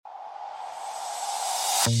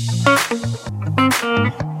What's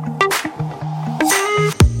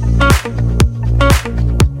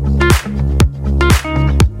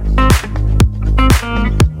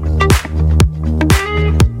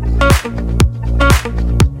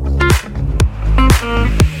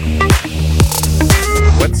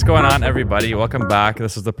going on, everybody? Welcome back.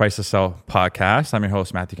 This is the Price to Sell podcast. I'm your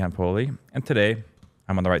host, Matthew Campoli, and today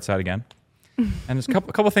I'm on the right side again. And there's a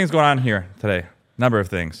couple things going on here today. Number of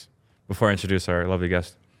things before I introduce our lovely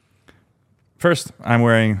guest. First, I'm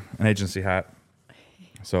wearing an agency hat.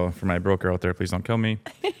 So for my broker out there, please don't kill me.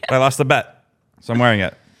 But I lost the bet, so I'm wearing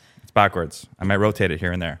it. It's backwards. I might rotate it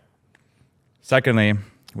here and there. Secondly,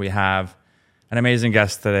 we have an amazing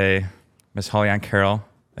guest today, Miss Holly-Ann Carroll.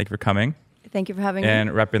 Thank you for coming. Thank you for having me.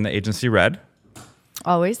 And repping the agency Red.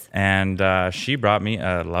 Always. And she brought me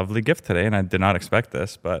a lovely gift today, and I did not expect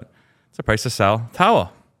this, but it's a Price to Sell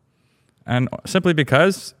towel. And simply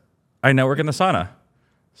because I network in the sauna.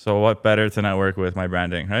 So what better to network with my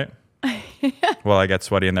branding, right? Well, I get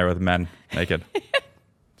sweaty in there with men naked,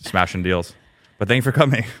 smashing deals. But thank you for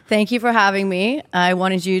coming. Thank you for having me. I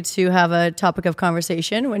wanted you to have a topic of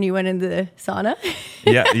conversation when you went into the sauna.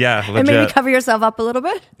 Yeah, legit. And maybe cover yourself up a little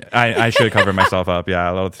bit. I should cover myself up. Yeah,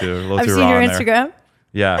 a little too raw. I've seen your Instagram.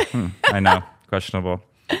 Yeah, I know. Questionable.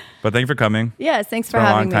 But thank you for coming. Yes, thanks for having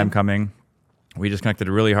me. having It's been a long time coming. We just connected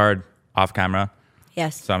really hard off camera.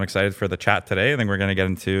 Yes. So I'm excited for the chat today. I think we're going to get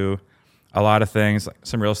into a lot of things, like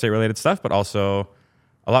some real estate related stuff, but also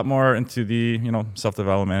a lot more into the,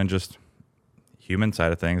 self-development and just human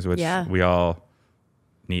side of things, which we all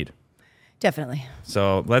need. Definitely.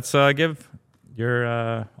 So let's give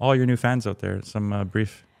your all your new fans out there some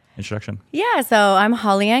brief introduction. Yeah, so I'm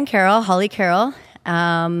Holly-Ann Carroll, Holly Carroll.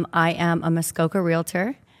 I am a Muskoka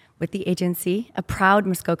realtor with the agency, a proud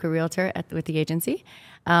Muskoka realtor with the agency.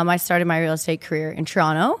 I started my real estate career in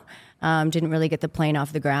Toronto. Didn't really get the plane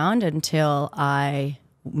off the ground until I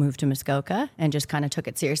moved to Muskoka and just kind of took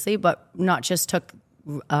it seriously, but not just took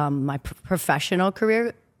my professional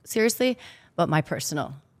career seriously, but my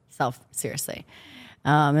personal self seriously.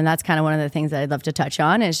 And that's kind of one of the things that I'd love to touch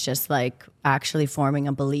on is just like actually forming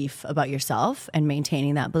a belief about yourself and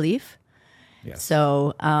maintaining that belief. Yes.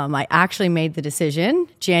 So I actually made the decision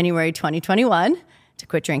January 2021 to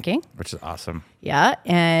quit drinking. Which is awesome. Yeah.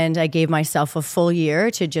 And I gave myself a full year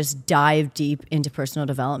to just dive deep into personal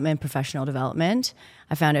development, professional development.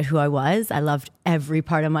 I found out who I was. I loved every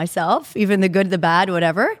part of myself, even the good, the bad,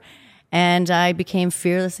 whatever. And I became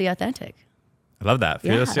fearlessly authentic. I love that.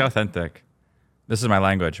 Fearlessly authentic. This is my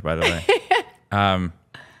language, by the way.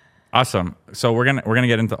 Awesome. So we're gonna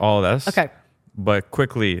get into all of this. Okay. But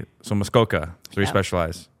quickly, so Muskoka, so you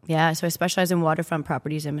specialize. Yeah, so I specialize in waterfront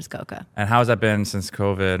properties in Muskoka. And how has that been since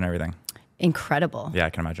COVID and everything? Incredible. Yeah, I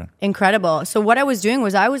can imagine. Incredible. So what I was doing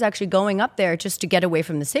was I was actually going up there just to get away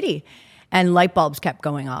from the city. And light bulbs kept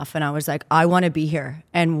going off. And I was like, I want to be here.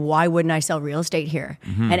 And why wouldn't I sell real estate here?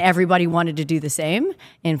 Mm-hmm. And everybody wanted to do the same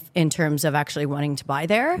in terms of actually wanting to buy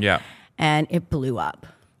there. Yeah. And it blew up.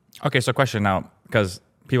 Okay, so question now, because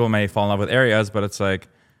people may fall in love with areas, but it's like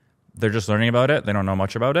they're just learning about it. They don't know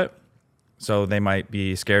much about it. So they might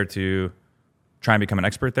be scared to try and become an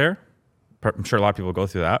expert there. I'm sure a lot of people go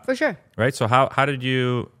through that. For sure. Right? So how did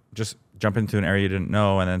you just jump into an area you didn't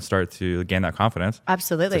know and then start to gain that confidence?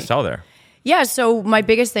 Absolutely. To sell there? Yeah, so my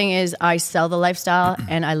biggest thing is I sell the lifestyle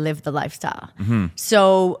and I live the lifestyle. Mm-hmm.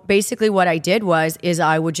 So basically what I did is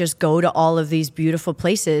I would just go to all of these beautiful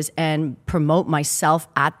places and promote myself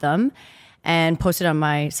at them and post it on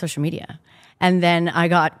my social media. And then I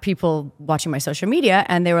got people watching my social media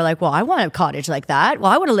and they were like, well, I want a cottage like that.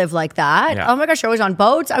 Well, I want to live like that. Yeah. Oh my gosh, I was on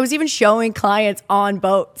boats. I was even showing clients on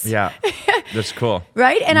boats. Yeah, that's cool.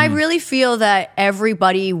 Right? And I really feel that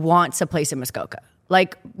everybody wants a place in Muskoka.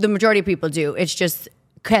 Like the majority of people do. It's just,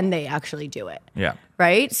 can they actually do it? Yeah.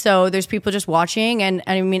 Right? So there's people just watching. And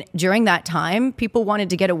I mean, during that time, people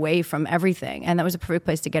wanted to get away from everything. And that was a perfect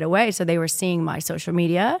place to get away. So they were seeing my social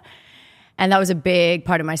media. And that was a big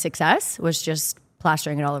part of my success, was just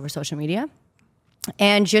plastering it all over social media.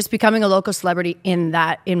 And just becoming a local celebrity in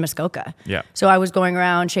Muskoka. Yeah. So I was going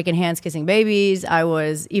around shaking hands, kissing babies. I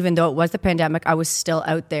was, even though it was the pandemic, I was still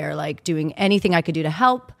out there like doing anything I could do to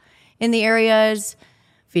help in the areas,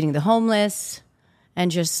 feeding the homeless, and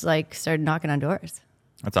just like started knocking on doors.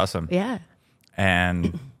 That's awesome. Yeah.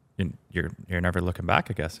 And you're never looking back,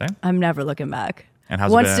 I guess, eh? I'm never looking back. And how's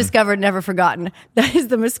Once it been? discovered, never forgotten. That is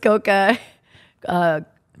the Muskoka quote.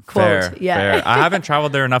 Fair, Yeah. fair. I haven't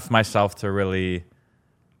traveled there enough myself to really.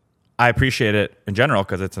 I appreciate it in general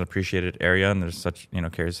because it's an appreciated area and there's such,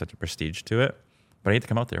 carries such a prestige to it. But I need to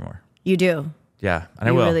come out there more. You do. Yeah, and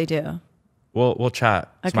I You will. really do. We'll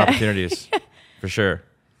chat some Okay. opportunities for sure.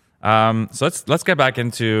 So let's get back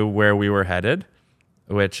into where we were headed,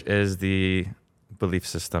 which is the belief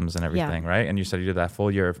systems and everything, right? And you said you did that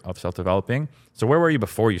full year of self-developing. So where were you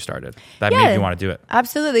before you started that made you want to do it?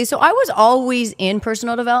 Absolutely. So I was always in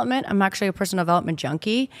personal development. I'm actually a personal development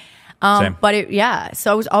junkie. Same.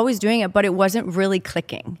 So I was always doing it, but it wasn't really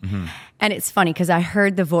clicking. And it's funny because I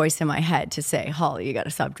heard the voice in my head to say, Holly, you got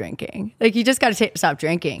to stop drinking. Like, you just got to stop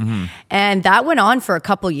drinking. And that went on for a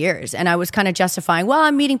couple years. And I was kind of justifying, well,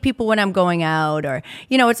 I'm meeting people when I'm going out, or,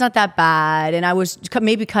 it's not that bad. And I was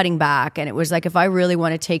maybe cutting back. And it was like, if I really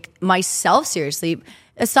want to take myself seriously,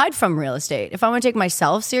 aside from real estate, if I want to take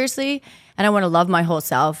myself seriously and I want to love my whole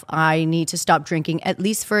self, I need to stop drinking at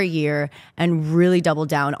least for a year and really double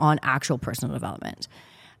down on actual personal development.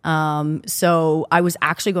 So I was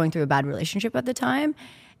actually going through a bad relationship at the time.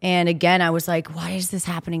 And again, I was like, why is this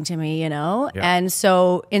happening to me, Yeah. And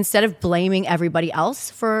so instead of blaming everybody else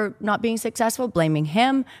for not being successful, blaming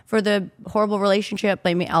him for the horrible relationship,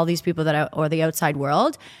 blaming all these people or the outside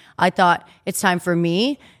world, I thought it's time for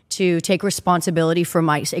me to take responsibility for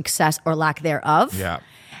my success or lack thereof. Yeah.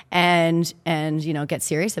 And get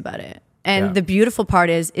serious about it. And the beautiful part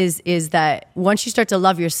is that once you start to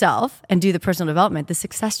love yourself and do the personal development, the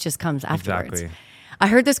success just comes afterwards. Exactly. I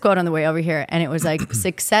heard this quote on the way over here, and it was like,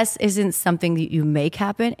 success isn't something that you make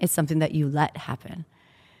happen, it's something that you let happen.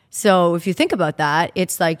 So if you think about that,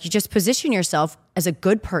 it's like you just position yourself as a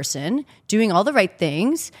good person, doing all the right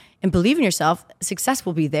things, and believe in yourself, success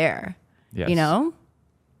will be there. Yes. So,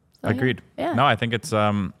 Agreed. Yeah. No, I think it's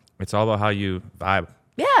all about how you vibe.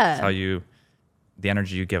 Yeah. It's how the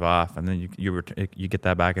energy you give off, and then you get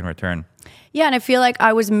that back in return. Yeah, and I feel like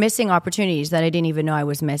I was missing opportunities that I didn't even know I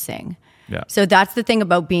was missing. Yeah. So that's the thing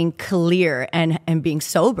about being clear and being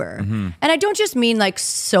sober. And I don't just mean like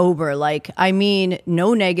sober, like I mean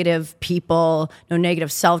no negative people, no negative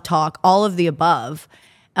self-talk, all of the above.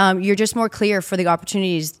 You're just more clear for the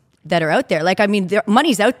opportunities that are out there. Like, I mean,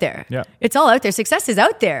 money's out there. Yeah. It's all out there. Success is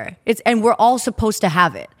out there. And we're all supposed to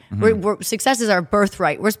have it. Success is our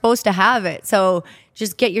birthright. We're supposed to have it. So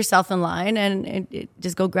just get yourself in line and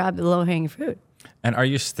just go grab the low-hanging fruit. And are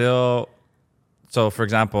you still... So, for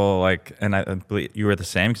example, like, and I believe you were the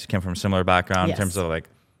same because you came from a similar background in terms of like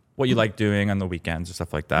what you like doing on the weekends and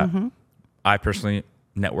stuff like that. I personally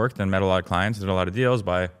networked and met a lot of clients, did a lot of deals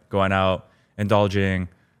by going out, indulging,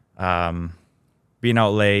 being out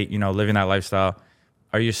late, living that lifestyle.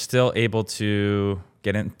 Are you still able to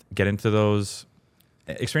get into those,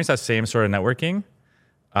 experience that same sort of networking?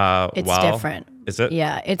 It's different. Is it?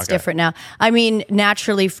 Yeah, it's different now. I mean,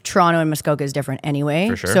 naturally, Toronto and Muskoka is different anyway.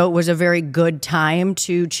 For sure. So it was a very good time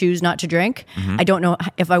to choose not to drink. I don't know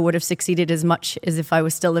if I would have succeeded as much as if I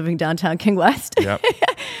was still living downtown King West. Yep.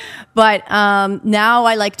 But now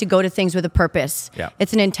I like to go to things with a purpose. Yeah.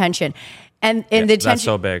 It's an intention. And the intention, that's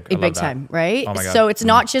so big. I love big that. time, right? Oh my God. So it's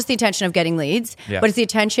not just the intention of getting leads, but it's the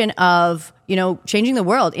intention of, changing the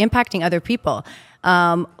world, impacting other people.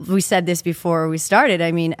 We said this before we started.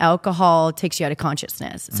 I mean, alcohol takes you out of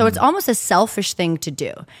consciousness. So it's almost a selfish thing to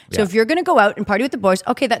do. So if you're going to go out and party with the boys,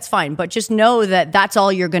 okay, that's fine. But just know that that's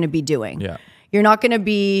all you're going to be doing. Yeah. You're not going to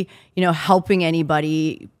be, helping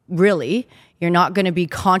anybody really. You're not going to be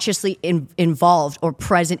consciously involved or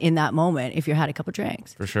present in that moment if you had a couple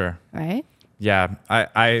drinks. For sure. Right? Yeah.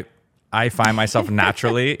 I find myself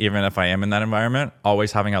naturally, even if I am in that environment,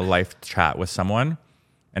 always having a life chat with someone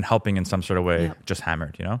and helping in some sort of way, just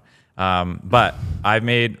hammered, But I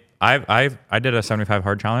did a 75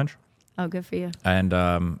 hard challenge. Oh, good for you. And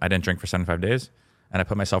I didn't drink for 75 days. And I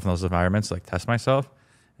put myself in those environments, like test myself.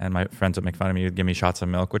 And my friends would make fun of me, would give me shots of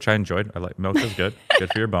milk, which I enjoyed. I like milk is good,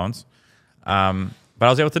 good for your bones. But I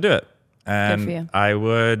was able to do it. And good for you. I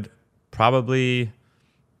would probably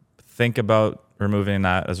think about removing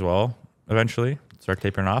that as well eventually, start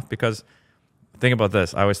tapering off. Because think about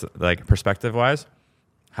this, I was like, perspective wise,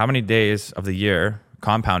 how many days of the year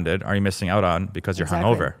compounded are you missing out on because you're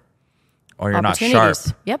hungover or you're not sharp?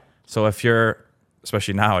 Yep. So if you're,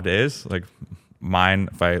 especially nowadays, like mine,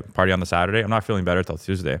 if I party on the Saturday, I'm not feeling better till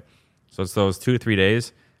Tuesday. So it's those 2 to 3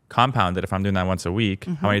 days compounded. If I'm doing that once a week,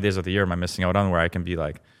 how many days of the year am I missing out on where I can be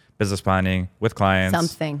like business planning with clients,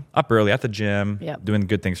 something up early at the gym, doing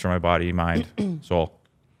good things for my body, mind, soul.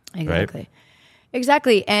 Exactly. Right?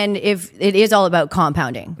 Exactly. And if it is all about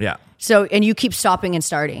compounding. Yeah. So, and you keep stopping and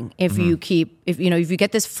starting. If you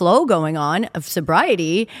get this flow going on of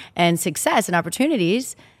sobriety and success and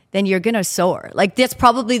opportunities, then you're going to soar. Like, that's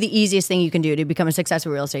probably the easiest thing you can do to become a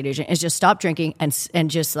successful real estate agent is just stop drinking and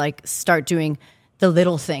just like start doing the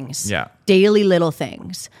little things. Yeah. Daily little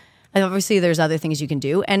things. And obviously there's other things you can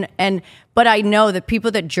do. But I know that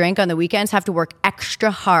people that drink on the weekends have to work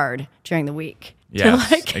extra hard during the week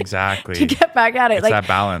Yes, exactly. to get back at it. It's that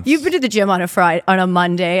balance. You've been to the gym on a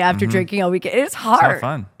Monday after drinking all weekend. It's hard. It's not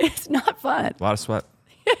fun. It's not fun. A lot of sweat.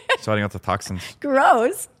 Sweating out the toxins.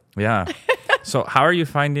 Gross. Yeah. So how are you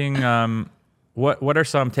finding, what are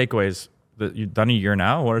some takeaways that you've done a year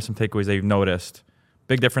now? What are some takeaways that you've noticed?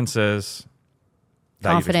 Big differences that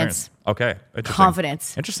you've Confidence. experienced? Okay. Interesting.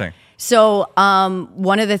 Confidence. Interesting. So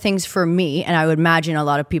one of the things for me, and I would imagine a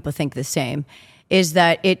lot of people think the same, is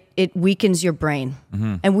that it weakens your brain.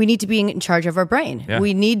 And we need to be in charge of our brain. Yeah.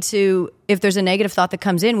 We need to, if there's a negative thought that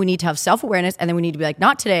comes in, we need to have self-awareness, and then we need to be like,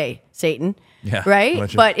 not today, Satan. Yeah. Right?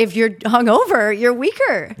 Legit. But if you're hungover, you're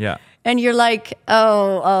weaker. Yeah. And you're like,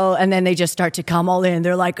 oh, and then they just start to come all in.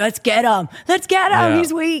 They're like, let's get him. Yeah.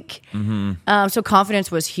 He's weak. So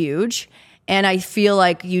confidence was huge. And I feel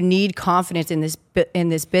like you need confidence in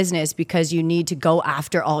this business because you need to go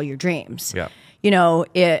after all your dreams. Yeah. You know,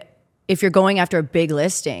 if you're going after a big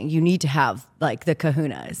listing, you need to have like the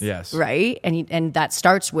kahunas. Yes. Right? And that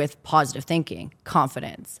starts with positive thinking,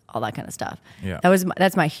 confidence, all that kind of stuff. Yeah.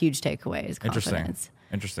 That's my huge takeaway is confidence.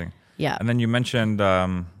 Interesting. Yeah. And then you mentioned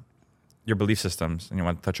your belief systems, and you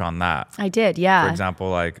want to touch on that. I did, yeah. For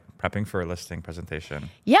example, like prepping for a listing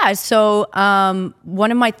presentation. Yeah. So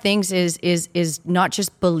one of my things is not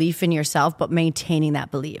just belief in yourself, but maintaining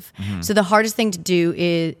that belief. So the hardest thing to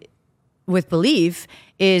do with belief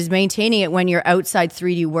is maintaining it when your outside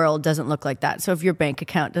 3D world doesn't look like that. So if your bank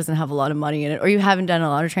account doesn't have a lot of money in it, or you haven't done a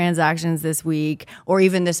lot of transactions this week or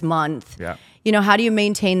even this month, you know, how do you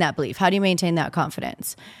maintain that belief? How do you maintain that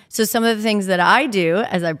confidence? So some of the things that I do,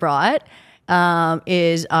 as I brought,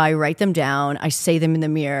 is I write them down. I say them in the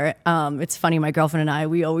mirror. It's funny, my girlfriend and I,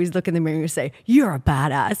 we always look in the mirror and say, "You're a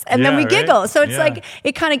badass," and then we giggle. So it's like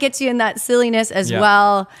it kind of gets you in that silliness as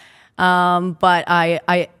well. But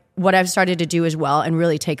I what I've started to do as well, and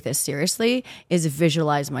really take this seriously, is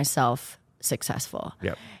visualize myself successful.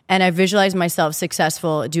 Yep. And I visualize myself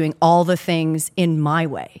successful doing all the things in my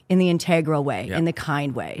way, in the integral way, in the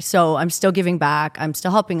kind way. So I'm still giving back. I'm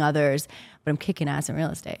still helping others, but I'm kicking ass in real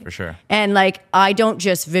estate. For sure. And like, I don't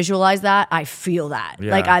just visualize that, I feel that.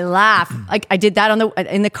 Yeah. Like I laugh. Like I did that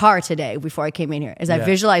in the car today before I came in here, is I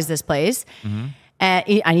visualized this place.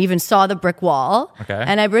 And I even saw the brick wall. Okay.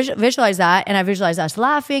 And I visualized that, and I visualized us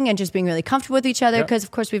laughing and just being really comfortable with each other because,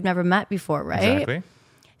 of course, we've never met before, right? Exactly.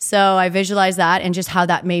 So I visualized that and just how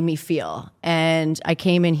that made me feel. And I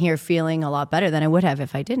came in here feeling a lot better than I would have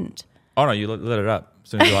if I didn't. Oh, no, you lit it up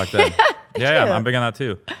as soon as you walked in. Yeah, I'm big on that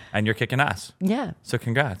too. And you're kicking ass. Yeah. So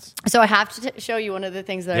congrats. So I have to show you one of the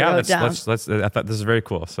things that I wrote down. Let's. I thought this is very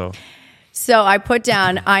cool. So I put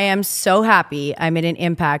down, I am so happy I made an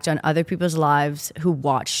impact on other people's lives who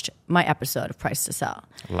watched my episode of Price to Sell.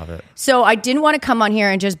 Love it. So I didn't want to come on here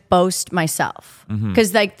and just boast myself,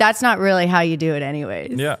 because like that's not really how you do it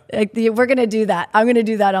anyways. Yeah. Like we're going to do that. I'm going to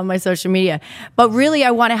do that on my social media. But really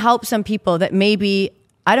I want to help some people that maybe,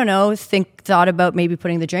 I don't know, thought about maybe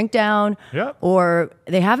putting the drink down, or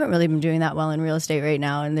they haven't really been doing that well in real estate right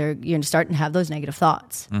now, and they're starting to have those negative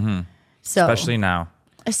thoughts. So Especially now.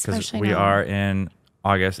 Because we are in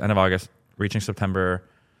August, end of August, reaching September.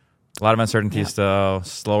 A lot of uncertainty still,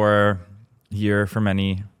 slower year for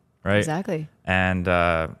many, right? Exactly. And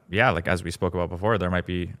like as we spoke about before, there might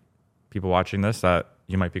be people watching this that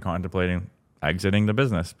you might be contemplating exiting the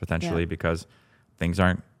business potentially because things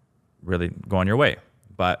aren't really going your way.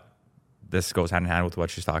 But this goes hand in hand with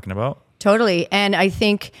what she's talking about. Totally. And I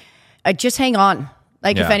think just hang on.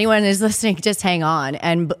 Like if anyone is listening, just hang on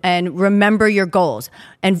and remember your goals.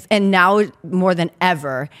 And now more than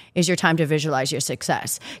ever is your time to visualize your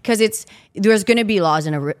success, because there's going to be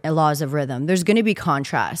laws of rhythm. There's going to be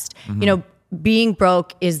contrast. You know, being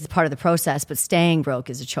broke is part of the process, but staying broke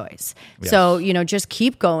is a choice. Yes. So, you know, just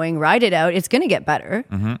keep going, ride it out. It's going to get better.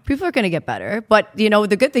 People are going to get better. But, you know,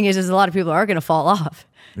 the good thing is a lot of people are going to fall off.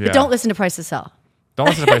 But don't listen to Price to Sell. Don't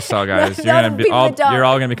listen to Price to Sell, guys. You're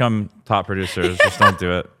all going to become top producers. Just don't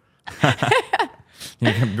do it.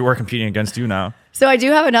 We're competing against you now. So I do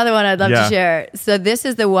have another one I'd love to share. So this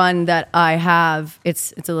is the one that I have.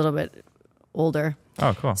 It's a little bit older.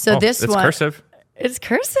 Oh, cool. So it's cursive. It's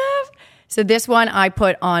cursive. So this one I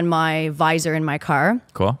put on my visor in my car.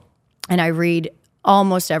 Cool. And I read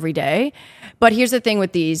almost every day. But here's the thing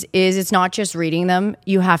with these is it's not just reading them.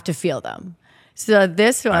 You have to feel them. So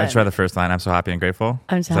this one. I just read the first line. I'm so happy and grateful.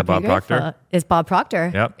 I'm so Is happy that Bob and grateful. Proctor? It's Bob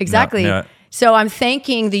Proctor. Yep. Exactly. Yep. So I'm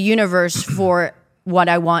thanking the universe for what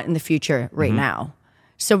I want in the future right now.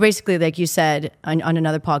 So basically, like you said on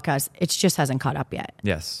another podcast, it just hasn't caught up yet.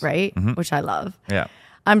 Yes. Right? Which I love. Yeah.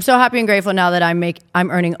 I'm so happy and grateful now that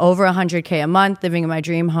I'm earning over $100K a month, living in my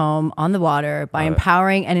dream home on the water by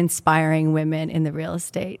empowering and inspiring women in the real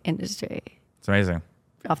estate industry. It's amazing.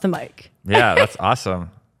 Off the mic. Yeah, that's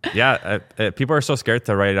awesome. Yeah, people are so scared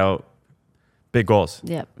to write out big goals.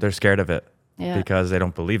 Yep. They're scared of it Yeah. because they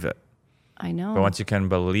don't believe it. I know. But once you can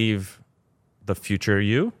believe the future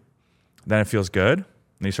you, then it feels good.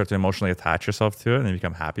 And you start to emotionally attach yourself to it and you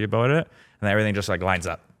become happy about it. And then everything just like lines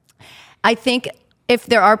up. I think if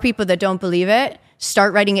there are people that don't believe it,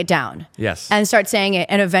 start writing it down. Yes. And start saying it,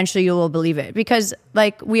 and eventually you will believe it. Because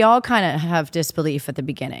like we all kind of have disbelief at the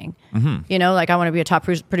beginning. You know, like I want to be a top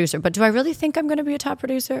producer, but do I really think I'm going to be a top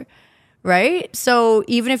producer? Right? So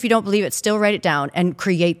even if you don't believe it, still write it down and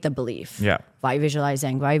create the belief. Yeah. By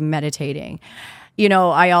visualizing, by meditating. You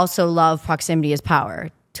know, I also love proximity is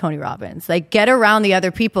power, Tony Robbins. Like get around the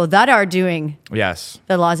other people that are doing Yes.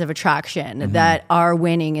 the laws of attraction, that are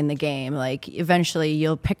winning in the game. Like eventually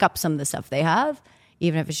you'll pick up some of the stuff they have,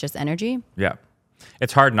 even if it's just energy. Yeah.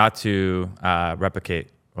 It's hard not to replicate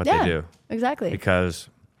what they do. Exactly. Because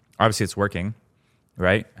obviously it's working,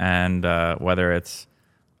 right? And whether it's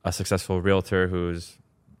a successful realtor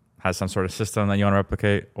has some sort of system that you want to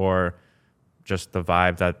replicate, or just the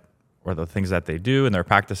vibe that, or the things that they do and their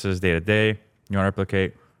practices day to day, you want to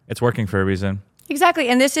replicate. It's working for a reason. Exactly.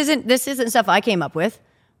 And this isn't stuff I came up with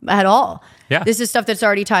at all. Yeah. This is stuff that's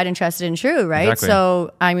already tried and trusted and true, right? Exactly.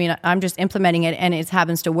 So, I mean, I'm just implementing it and it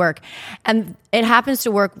happens to work. And it happens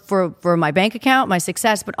to work for my bank account, my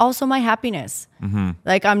success, but also my happiness.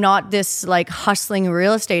 Like I'm not this like hustling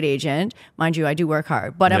real estate agent. Mind you, I do work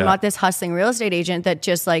hard, but I'm Yeah. not this hustling real estate agent that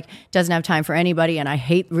just like doesn't have time for anybody, and I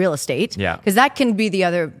hate real estate. Yeah. Because that can be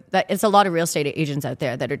it's a lot of real estate agents out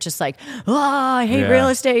there that are just like, oh, I hate Yeah. real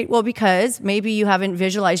estate. Well, because maybe you haven't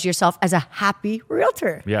visualized yourself as a happy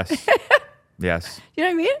realtor. Yes. Yes. You know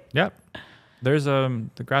what I mean? Yep. There's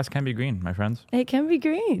the grass can be green, my friends. It can be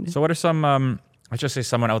green. So what are some let's just say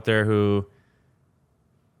someone out there who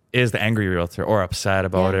is the angry realtor or upset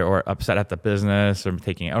about it, or upset at the business or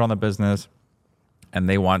taking it out on the business, and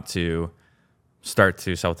they want to start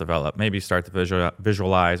to self-develop, maybe start to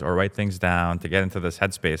visualize or write things down to get into this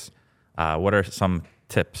headspace. What are some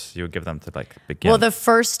tips you would give them to like begin? Well, the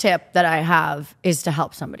first tip that I have is to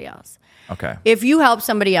help somebody else. Okay. If you help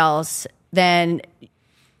somebody else, then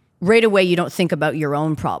right away you don't think about your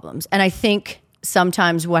own problems. And I think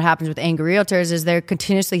sometimes what happens with angry realtors is they're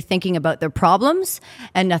continuously thinking about their problems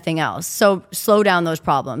and nothing else. So slow down those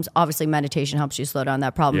problems. Obviously, meditation helps you slow down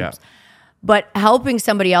that problem. Yeah. But helping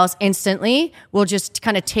somebody else instantly will just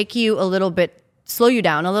kind of take you a little bit, slow you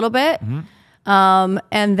down a little bit. And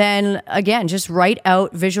then again, just write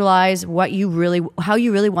out, visualize how you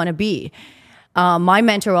really want to be. My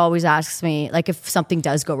mentor always asks me, like, if something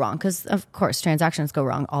does go wrong, because of course transactions go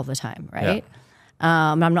wrong all the time, right?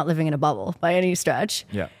 I'm not living in a bubble by any stretch.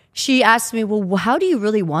 Yeah. She asks me, well, how do you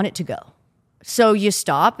really want it to go? So you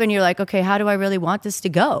stop and you're like, okay, how do I really want this to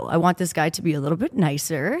go? I want this guy to be a little bit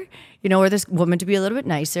nicer, or this woman to be a little bit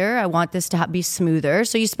nicer. I want this to be smoother.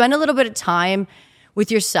 So you spend a little bit of time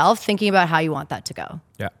with yourself thinking about how you want that to go.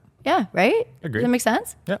 Yeah. Yeah, right? Agreed. Does that make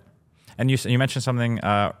sense? Yeah. And you mentioned something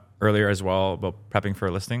earlier as well about prepping for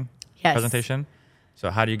a listing presentation.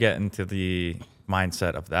 So how do you get into the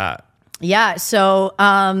mindset of that? Yeah. So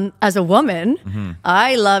as a woman,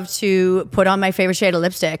 I love to put on my favorite shade of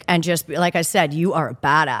lipstick and just, like I said, you are a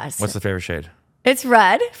badass. What's the favorite shade? It's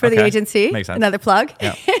red for the Okay. agency. Makes sense. Another plug.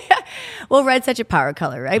 Yeah. Well, red's such a power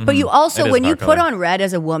color, right? But you It also, is when you power put color. on red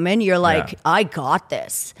as a woman, you're like, Yeah. I got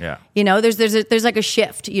this. Yeah. There's like a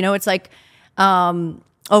shift. It's like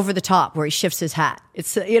Over the Top where he shifts his hat.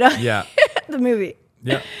 It's Yeah. the movie.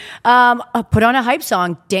 Yeah. Put on a hype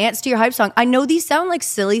song, dance to your hype song. I know these sound like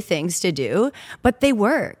silly things to do, but they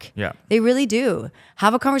work. Yeah. They really do.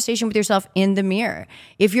 Have a conversation with yourself in the mirror.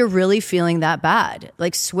 If you're really feeling that bad,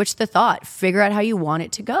 like switch the thought, figure out how you want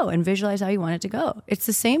it to go and visualize how you want it to go. It's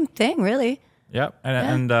the same thing, really. Yeah.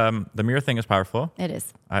 And the mirror thing is powerful. It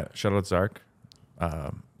is. Shout out Zark,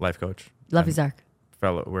 life coach. Love you, And Zark.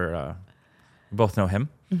 Fellow, we both know him.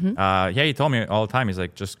 He told me all the time. He's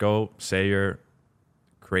like, just go say your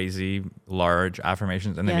crazy large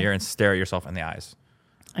affirmations in the Yeah. mirror and stare at yourself in the eyes.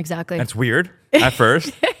 Exactly. And it's weird at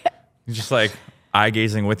first. You're just like eye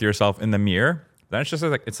gazing with yourself in the mirror. Then it's just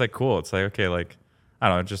like it's like cool. It's like, okay, like I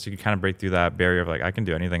don't know, just you can kind of break through that barrier of like I can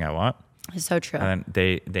do anything I want. It's so true. And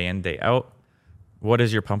then day in, day out. What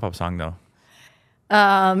is your pump up song though?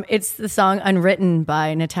 It's the song Unwritten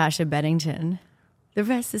by Natasha Bedington. The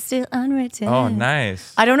rest is still unwritten. Oh,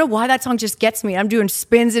 nice. I don't know why that song just gets me. I'm doing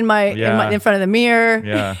spins in Yeah. front of the mirror.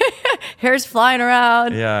 Yeah. Hair's flying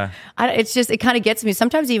around. Yeah. It kind of gets me.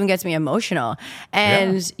 Sometimes it even gets me emotional.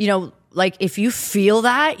 And, like if you feel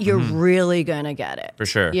that, you're really going to get it. For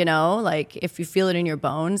sure. Like if you feel it in your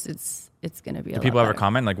bones, going to be. Do people ever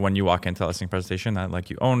comment like when you walk into a listing presentation that like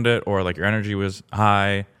you owned it or like your energy was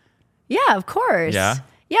high? Yeah, of course. Yeah?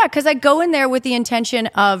 Yeah, because I go in there with the intention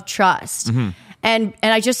of trust. And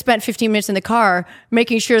I just spent 15 minutes in the car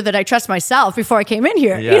making sure that I trust myself before I came in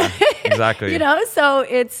here. Yeah, exactly. So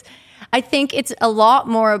I think it's a lot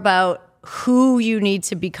more about who you need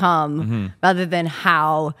to become rather than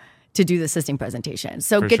how to do the listing presentation.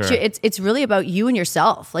 So it's really about you and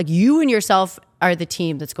yourself. Like you and yourself are the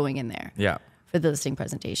team that's going in there. Yeah. For the listing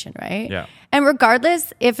presentation, right? Yeah. And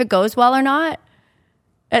regardless if it goes well or not,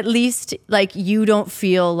 at least like you don't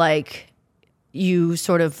feel like you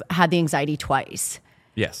sort of had the anxiety twice.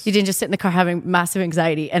 Yes. You didn't just sit in the car having massive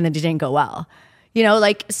anxiety and then it didn't go well.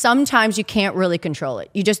 Like sometimes you can't really control it.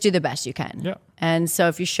 You just do the best you can. Yeah. And so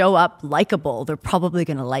if you show up likable, they're probably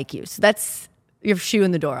going to like you. So that's your shoe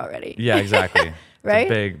in the door already. Yeah, exactly. Right?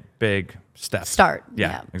 It's a big step. Start.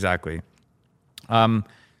 Yeah, exactly.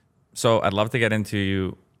 So I'd love to get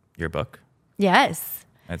into your book. Yes.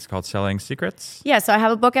 It's called Selling Secrets. Yeah, so I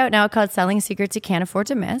have a book out now called Selling Secrets You Can't Afford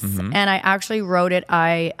to Miss. And I actually wrote it.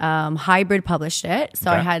 I hybrid published it. So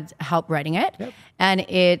I had help writing it. Yep. And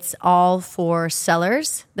it's all for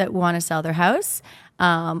sellers that want to sell their house.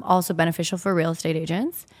 Also beneficial for real estate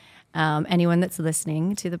agents. Anyone that's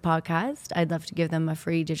listening to the podcast, I'd love to give them a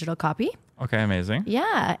free digital copy. Okay, amazing.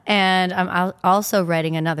 Yeah. And I'm also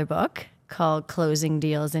writing another book called Closing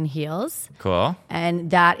Deals in Heels. Cool.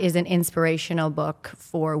 And that is an inspirational book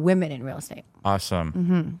for women in real estate.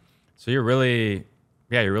 Awesome. So you're really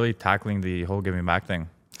tackling the whole giving back thing.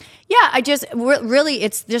 Yeah, I just really,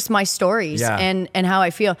 it's just my stories and how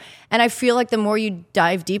I feel. And I feel like the more you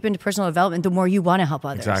dive deep into personal development, the more you want to help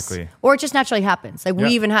others. Exactly. Or it just naturally happens. Like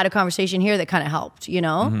we even had a conversation here that kind of helped,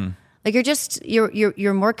 Like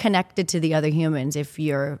you're more connected to the other humans if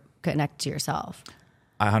you're connected to yourself.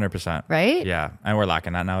 100%. Right? Yeah. And we're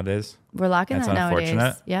lacking that nowadays. We're lacking That's that nowadays.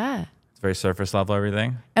 unfortunate. Yeah. It's very surface level,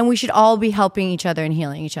 everything. And we should all be helping each other and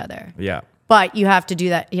healing each other. Yeah. But you have to do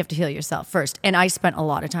that. You have to heal yourself first. And I spent a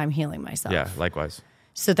lot of time healing myself. Yeah, likewise.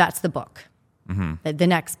 So that's the book. The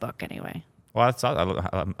next book, anyway. Well,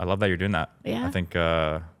 I love that you're doing that. Yeah. I think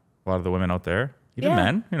a lot of the women out there, even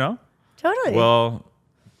men, Totally. will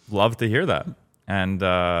love to hear that. And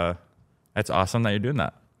it's awesome that you're doing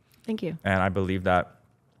that. Thank you. And I believe that,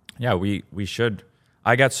 we should.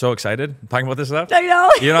 I got so excited talking about this stuff. I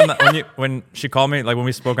know. When she called me, like when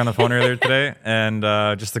we spoke on the phone earlier today, and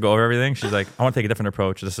just to go over everything, she's like, "I want to take a different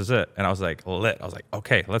approach. This is it." And I was like, lit. I was like,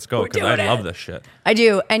 "Okay, let's go," because I love this shit. I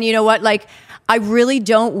do. And you know what? Like, I really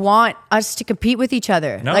don't want us to compete with each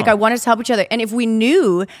other. No. Like, I want us to help each other. And if we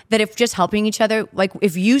knew that if just helping each other, like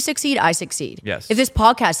if you succeed, I succeed. Yes. If this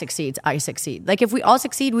podcast succeeds, I succeed. Like if we all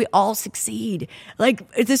succeed, we all succeed.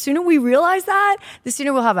 Like the sooner we realize that, the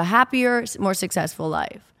sooner we'll have a happier, more successful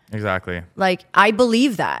life. Exactly. Like, I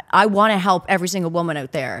believe that. I want to help every single woman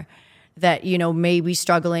out there that, may be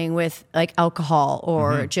struggling with like alcohol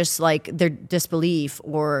or just like their disbelief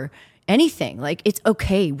or anything. Like, it's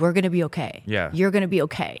okay. We're going to be okay. Yeah. You're going to be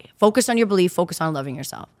okay. Focus on your belief. Focus on loving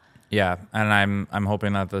yourself. Yeah. And I'm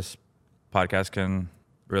hoping that this podcast can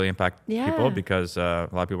really impact people because a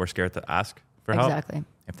lot of people are scared to ask for help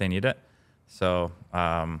if they need it. So,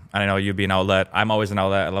 and I know you be an outlet. I'm always an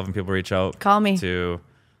outlet. I love when people reach out. Call me. To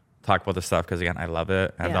talk about this stuff because again I love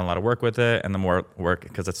it. I've done a lot of work with it, and the more work,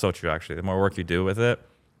 because it's so true actually, the more work you do with it,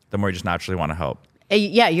 the more you just naturally want to help.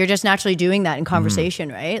 Yeah, you're just naturally doing that in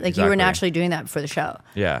conversation, right? Like you were naturally doing that for the show.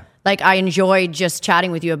 Yeah. Like I enjoyed just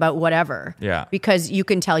chatting with you about whatever. Yeah. Because you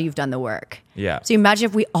can tell you've done the work. Yeah. So imagine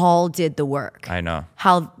if we all did the work. I know.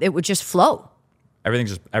 How it would just flow.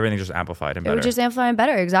 Everything's just amplified and better. It would just amplify and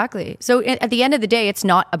better, exactly. So at the end of the day, it's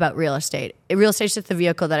not about real estate. Real estate's just the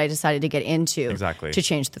vehicle that I decided to get into to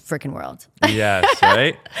change the freaking world. Yes,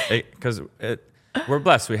 right? Because we're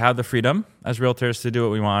blessed. We have the freedom as realtors to do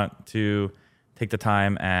what we want, to take the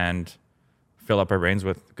time and fill up our brains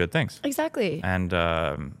with good things. Exactly. And,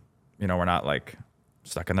 we're not like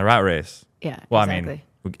stuck in the rat race. Yeah, well, exactly.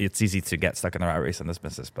 I mean, it's easy to get stuck in the rat race in this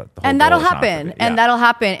business, but the whole that'll goal is not to happen. be. And that'll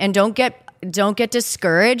happen. And don't get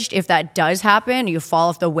discouraged if that does happen. You fall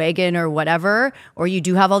off the wagon or whatever, or you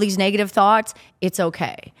do have all these negative thoughts. It's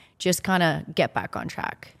okay. Just kind of get back on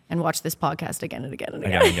track and watch this podcast again and again and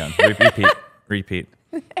again. Repeat.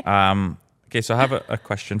 Okay, so I have a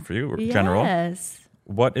question for you, general. Yes.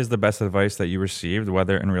 What is the best advice that you received,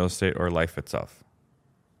 whether in real estate or life itself?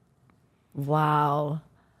 Wow.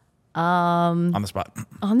 On the spot.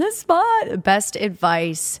 On the spot. Best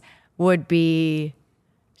advice would be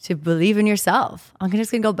to believe in yourself. I'm just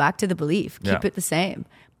going to go back to the belief. Keep it the same.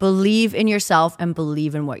 Believe in yourself and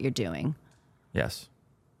believe in what you're doing. Yes.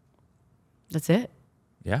 That's it.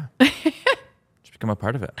 Yeah. Just become a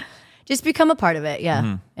part of it. Just become a part of it.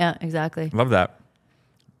 Yeah. Yeah, exactly. Love that.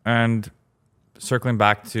 And circling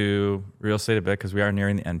back to real estate a bit, because we are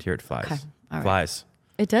nearing the end here. It flies. Okay. All right. Flies.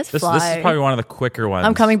 It does This fly. is probably one of the quicker ones.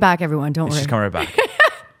 I'm coming back, everyone. Don't worry. She's coming right back.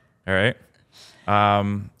 All right.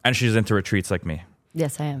 And she's into retreats like me.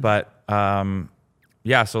 Yes, I am. But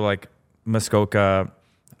yeah, so like Muskoka,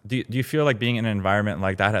 do you feel like being in an environment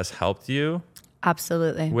like that has helped you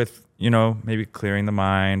Absolutely. with, maybe clearing the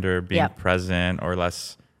mind or being Yeah. present or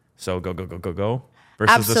less so go versus the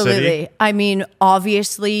Absolutely. city? I mean,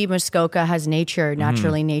 obviously, Muskoka has nature.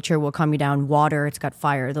 Naturally, nature will calm you down. Water, it's got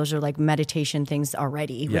fire. Those are like meditation things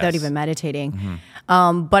already without Yes. even meditating.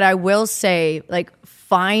 But I will say, like,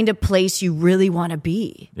 find a place you really want to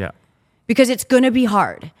be Yeah. because it's going to be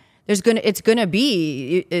hard. It's going to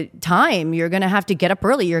be time. You're going to have to get up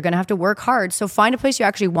early. You're going to have to work hard. So find a place you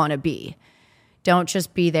actually want to be. Don't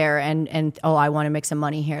just be there and I want to make some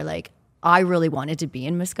money here. Like, I really wanted to be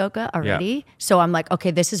in Muskoka already. Yeah. So I'm like,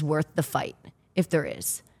 okay, this is worth the fight if there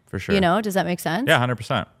is. For sure. Does that make sense? Yeah,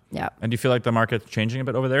 100%. Yeah. And do you feel like the market's changing a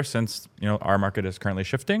bit over there since, our market is currently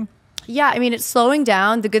shifting? Yeah, I mean, it's slowing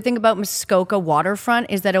down. The good thing about Muskoka waterfront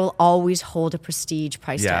is that it will always hold a prestige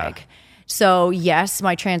price Yeah. tag. So yes,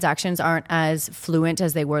 my transactions aren't as fluent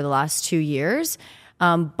as they were the last 2 years,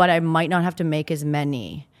 but I might not have to make as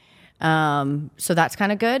many. So that's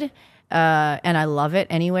kind of good. And I love it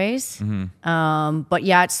anyways. But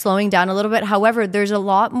yeah, it's slowing down a little bit. However, there's a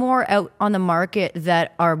lot more out on the market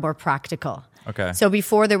that are more practical. Okay. So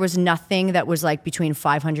before there was nothing that was like between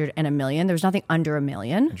 500 and $1 million. There was nothing under $1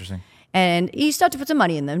 million. Interesting. And you still have to put some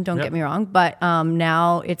money in them, don't Yep. get me wrong. But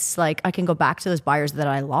now it's like I can go back to those buyers that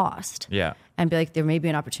I lost Yeah. and be like, there may be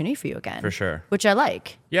an opportunity for you again. For sure. Which I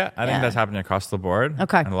like. Yeah, I think Yeah. that's happening across the board.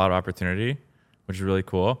 Okay. And a lot of opportunity, which is really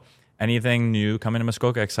cool. Anything new coming to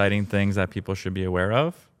Muskoka, exciting things that people should be aware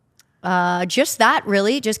of? Just that,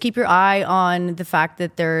 really. Just keep your eye on the fact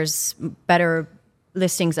that there's better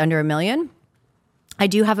listings under $1 million. I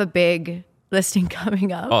do have a big listing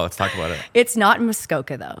coming up. Oh, let's talk about it. It's not in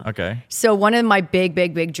Muskoka, though. Okay. So one of my big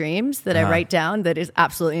dreams that I write down that is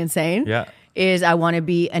absolutely insane Yeah. is I want to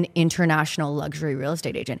be an international luxury real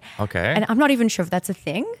estate agent. Okay. And I'm not even sure if that's a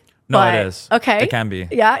thing. No, but- it is. Okay. It can be.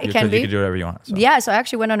 Yeah, it can be. You can do whatever you want. So. Yeah, so I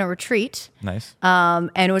actually went on a retreat Nice. and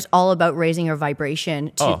it was all about raising your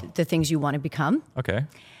vibration to Oh. the things you want to become. Okay.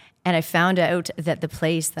 And I found out that the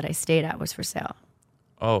place that I stayed at was for sale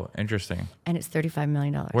Oh, interesting. and it's $35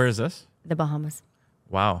 million. Where is this? The Bahamas.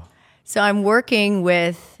 Wow. So I'm working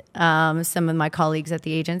with some of my colleagues at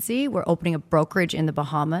the agency. We're opening a brokerage in the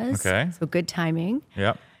Bahamas. Okay. So good timing.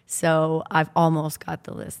 Yep. So I've almost got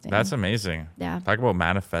the listing. That's amazing. Yeah. Talk about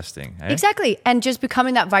manifesting. Eh? Exactly. And just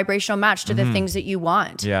becoming that vibrational match to the things that you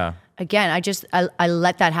want. Yeah. Again, I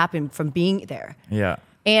let that happen from being there. Yeah.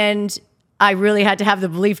 And I really had to have the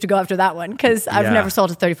belief to go after that one because I've Yeah. never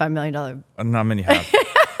sold a $35 million, Not many have.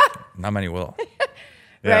 Not many will.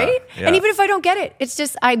 Yeah. right? Yeah. And even if I don't get it, it's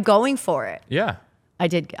just I'm going for it. Yeah. I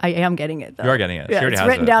am getting it though. You are getting it. She Yeah, already it's has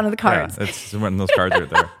written it. down on the cards. Yeah, it's written those cards right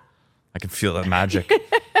there. I can feel that magic.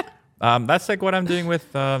 That's like what I'm doing with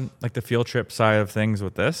like the field trip side of things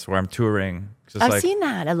with this, where I'm touring. So it's I've like, seen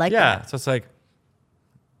that. I like yeah. that. So it's like,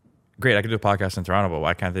 great. I could do a podcast in Toronto, but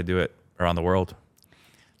why can't they do it around the world?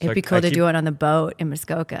 It'd be cool to do it on the boat in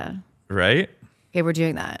Muskoka. Right? Okay, we're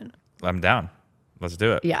doing that. I'm down. Let's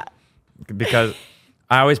do it. Yeah. Because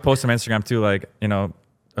I always post on Instagram too, like,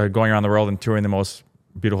 going around the world and touring the most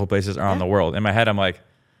beautiful places around the world. In my head, I'm like,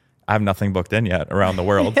 I have nothing booked in yet around the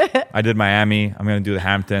world. I did Miami. I'm going to do the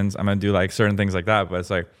Hamptons. I'm going to do like certain things like that. But it's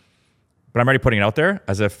like, but I'm already putting it out there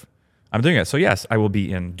as if I'm doing it. So yes, I will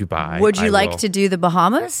be in Dubai. Would you I like will- to do the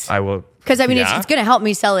Bahamas? I will. Because I mean, yeah. it's going to help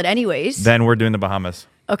me sell it anyways. Then we're doing the Bahamas.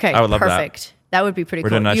 Okay, I would love that. perfect. That would be pretty We're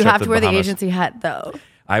cool. doing a You trip have to to wear the Bahamas. agency hat though.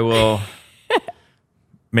 I will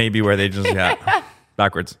maybe wear the agency hat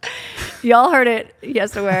backwards. Y'all heard it.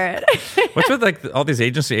 Yes, to wear it. What's with like all these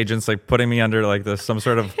agency agents like putting me under like this some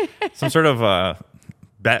sort of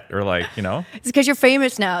bet or like It's because you're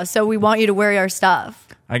famous now, so we want you to wear our stuff.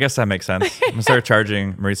 I guess that makes sense. I'm gonna start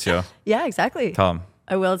charging Mauricio. Yeah, exactly. Tell him.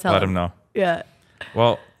 I will tell Let him know. Yeah.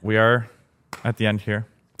 Well, we are at the end here.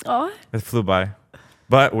 Oh, It flew by,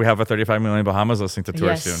 but we have a 35 million Bahamas listening to tour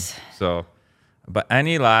Yes. soon. So, but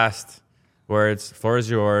any last words? Floor is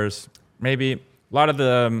yours. Maybe a lot of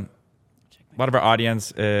our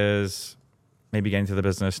audience is maybe getting to the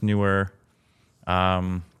business newer.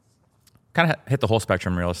 Kind of hit the whole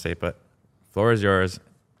spectrum real estate, but floor is yours.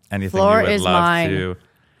 Anything Floor you would is love mine. to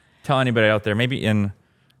tell anybody out there, maybe in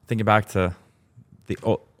thinking back to the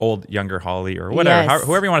old younger Holly or whatever, Yes.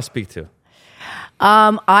 whoever you want to speak to.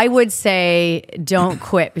 I would say don't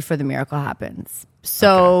quit before the miracle happens.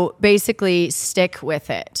 So basically stick with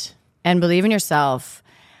it and believe in yourself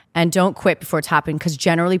and don't quit before it's happened, because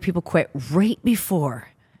generally people quit right before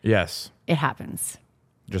Yes. it happens.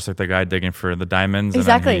 Just like the guy digging for the diamonds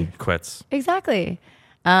Exactly. and then he quits. Exactly.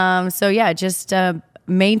 So yeah, just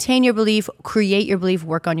maintain your belief, create your belief,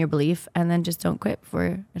 work on your belief, and then just don't quit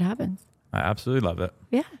before it happens. I absolutely love it.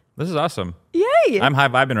 Yeah. This is awesome. Yay. I'm high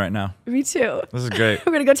vibing right now. Me too. This is great.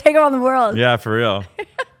 We're going to go take around the world. Yeah, for real.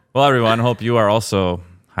 Well, everyone, hope you are also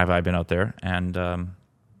high vibing out there and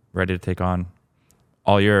ready to take on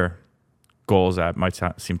all your goals that might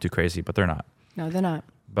seem too crazy, but they're not. No, they're not.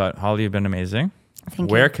 But Holly, you've been amazing.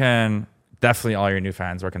 Thank Where you. can definitely all your new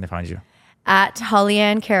fans, where can they find you? At Holly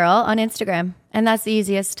Ann Carroll on Instagram. And that's the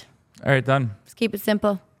easiest. All right, done. Just keep it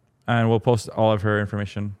simple. And we'll post all of her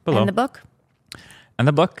information below. And the book. And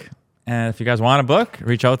the book. And if you guys want a book,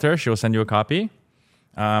 reach out there. She will send you a copy.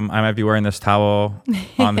 I might be wearing this towel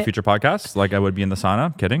on the future podcast, like I would be in the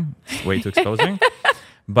sauna. Kidding. It's way too exposing.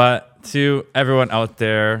 But to everyone out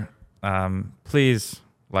there, please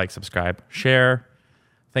like, subscribe, share.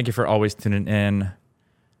 Thank you for always tuning in.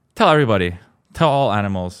 Tell everybody. Tell all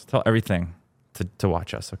animals. Tell everything to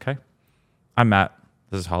watch us, okay? I'm Matt.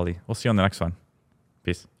 This is Holly. We'll see you on the next one.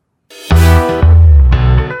 Peace.